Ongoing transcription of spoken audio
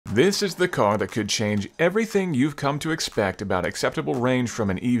This is the car that could change everything you've come to expect about acceptable range from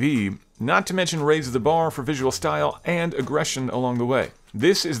an EV, not to mention raise the bar for visual style and aggression along the way.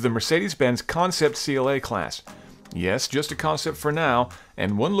 This is the Mercedes-Benz Concept CLA Class. Yes, just a concept for now,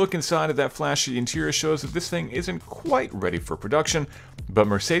 and one look inside of that flashy interior shows that this thing isn't quite ready for production, but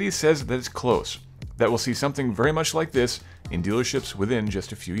Mercedes says that it's close. That we'll see something very much like this in dealerships within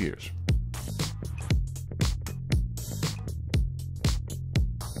just a few years.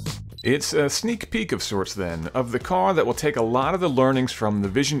 It's a sneak peek of sorts then, of the car that will take a lot of the learnings from the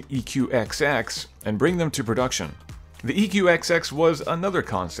Vision EQXX and bring them to production. The EQXX was another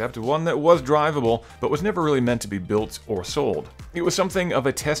concept, one that was drivable, but was never really meant to be built or sold. It was something of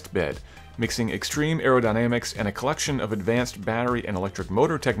a test bed, mixing extreme aerodynamics and a collection of advanced battery and electric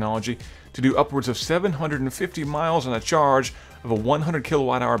motor technology to do upwards of 750 miles on a charge of a 100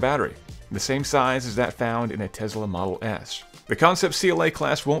 kilowatt-hour battery, the same size as that found in a Tesla Model S. The Concept CLA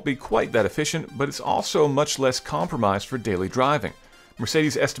Class won't be quite that efficient, but it's also much less compromised for daily driving.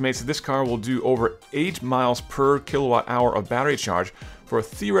 Mercedes estimates that this car will do over 8 miles per kilowatt hour of battery charge for a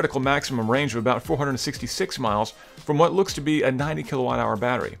theoretical maximum range of about 466 miles from what looks to be a 90 kilowatt hour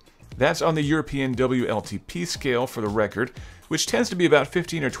battery. That's on the European WLTP scale for the record, which tends to be about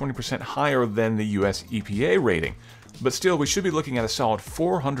 15 or 20% higher than the US EPA rating. But still, we should be looking at a solid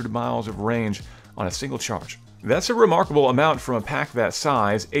 400 miles of range on a single charge. That's a remarkable amount from a pack that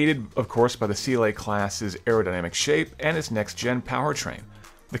size, aided of course by the CLA Class's aerodynamic shape and its next-gen powertrain.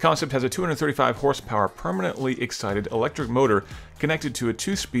 The Concept has a 235 horsepower permanently excited electric motor connected to a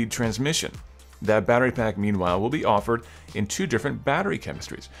 2-speed transmission. That battery pack, meanwhile, will be offered in 2 different battery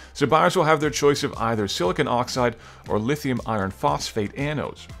chemistries, so buyers will have their choice of either silicon oxide or lithium iron phosphate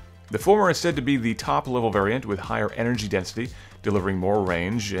anodes. The former is said to be the top-level variant with higher energy density, delivering more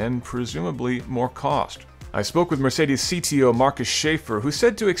range and presumably more cost. I spoke with Mercedes CTO Markus Schäfer, who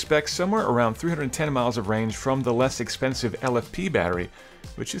said to expect somewhere around 310 miles of range from the less expensive LFP battery,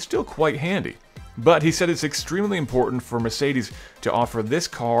 which is still quite handy. But he said it's extremely important for Mercedes to offer this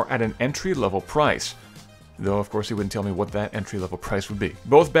car at an entry-level price. Though, of course, he wouldn't tell me what that entry-level price would be.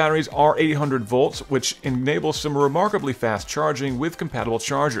 Both batteries are 800 volts, which enables some remarkably fast charging with compatible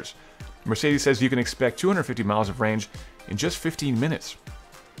chargers. Mercedes says you can expect 250 miles of range in just 15 minutes.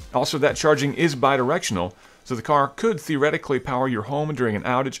 Also, that charging is bidirectional, so the car could theoretically power your home during an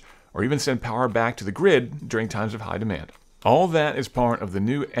outage or even send power back to the grid during times of high demand. All that is part of the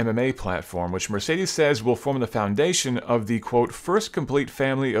new MMA platform, which Mercedes says will form the foundation of the, quote, first complete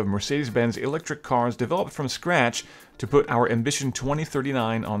family of Mercedes-Benz electric cars developed from scratch to put our Ambition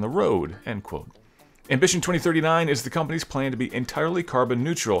 2039 on the road, end quote. Ambition 2039 is the company's plan to be entirely carbon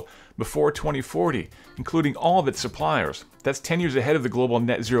neutral before 2040, including all of its suppliers. That's 10 years ahead of the global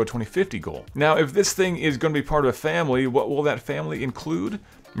net zero 2050 goal. Now, if this thing is going to be part of a family, what will that family include?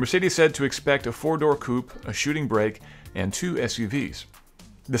 Mercedes said to expect a 4-door coupe, a shooting brake, and 2 SUVs.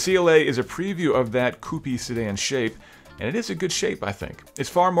 The CLA is a preview of that coupe sedan shape, and it is a good shape, I think. It's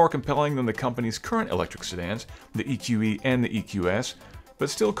far more compelling than the company's current electric sedans, the EQE and the EQS, but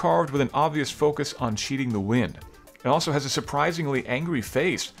still carved with an obvious focus on cheating the wind. It also has a surprisingly angry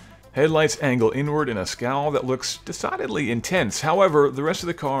face. Headlights angle inward in a scowl that looks decidedly intense. However, the rest of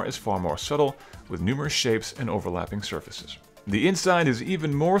the car is far more subtle, with numerous shapes and overlapping surfaces. The inside is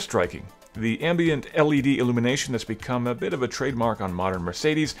even more striking. The ambient LED illumination that's become a bit of a trademark on modern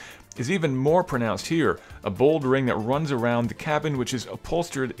Mercedes is even more pronounced here, a bold ring that runs around the cabin, which is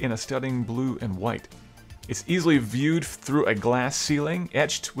upholstered in a stunning blue and white. It's easily viewed through a glass ceiling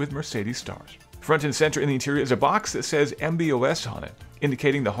etched with Mercedes stars. Front and center in the interior is a box that says MBOS on it,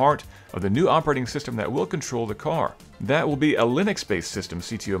 indicating the heart of the new operating system that will control the car. That will be a Linux-based system,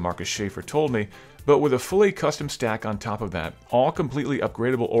 CTO Markus Schäfer told me, but with a fully custom stack on top of that, all completely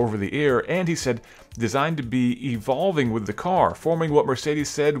upgradable over the air, and he said designed to be evolving with the car, forming what Mercedes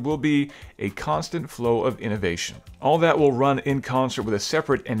said will be a constant flow of innovation. All that will run in concert with a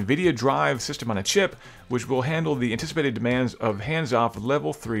separate NVIDIA drive system on a chip, which will handle the anticipated demands of hands-off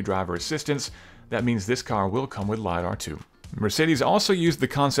Level 3 driver assistance. That means this car will come with LiDAR too. Mercedes also used the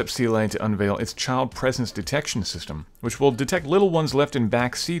Concept CLA to unveil its child presence detection system, which will detect little ones left in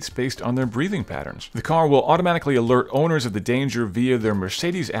back seats based on their breathing patterns. The car will automatically alert owners of the danger via their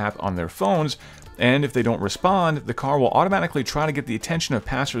Mercedes app on their phones, and if they don't respond, the car will automatically try to get the attention of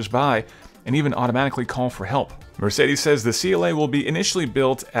passers-by and even automatically call for help. Mercedes says the CLA will be initially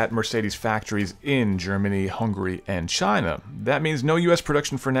built at Mercedes factories in Germany, Hungary, and China. That means no US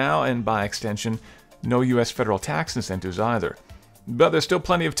production for now, and by extension, no US federal tax incentives either. But there's still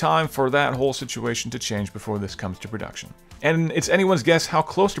plenty of time for that whole situation to change before this comes to production. And it's anyone's guess how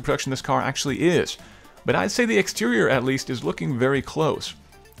close to production this car actually is. But I'd say the exterior, at least, is looking very close.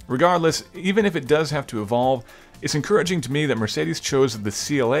 Regardless, even if it does have to evolve, it's encouraging to me that Mercedes chose the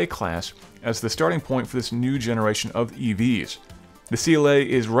CLA Class as the starting point for this new generation of EVs. The CLA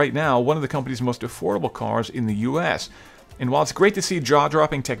is right now one of the company's most affordable cars in the US, and while it's great to see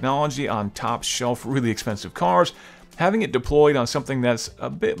jaw-dropping technology on top-shelf, really expensive cars, having it deployed on something that's a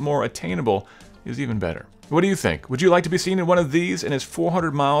bit more attainable is even better. What do you think? Would you like to be seen in one of these, and is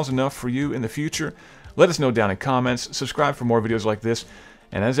 400 miles enough for you in the future? Let us know down in comments, subscribe for more videos like this,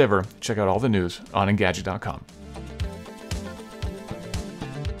 and as ever, check out all the news on Engadget.com.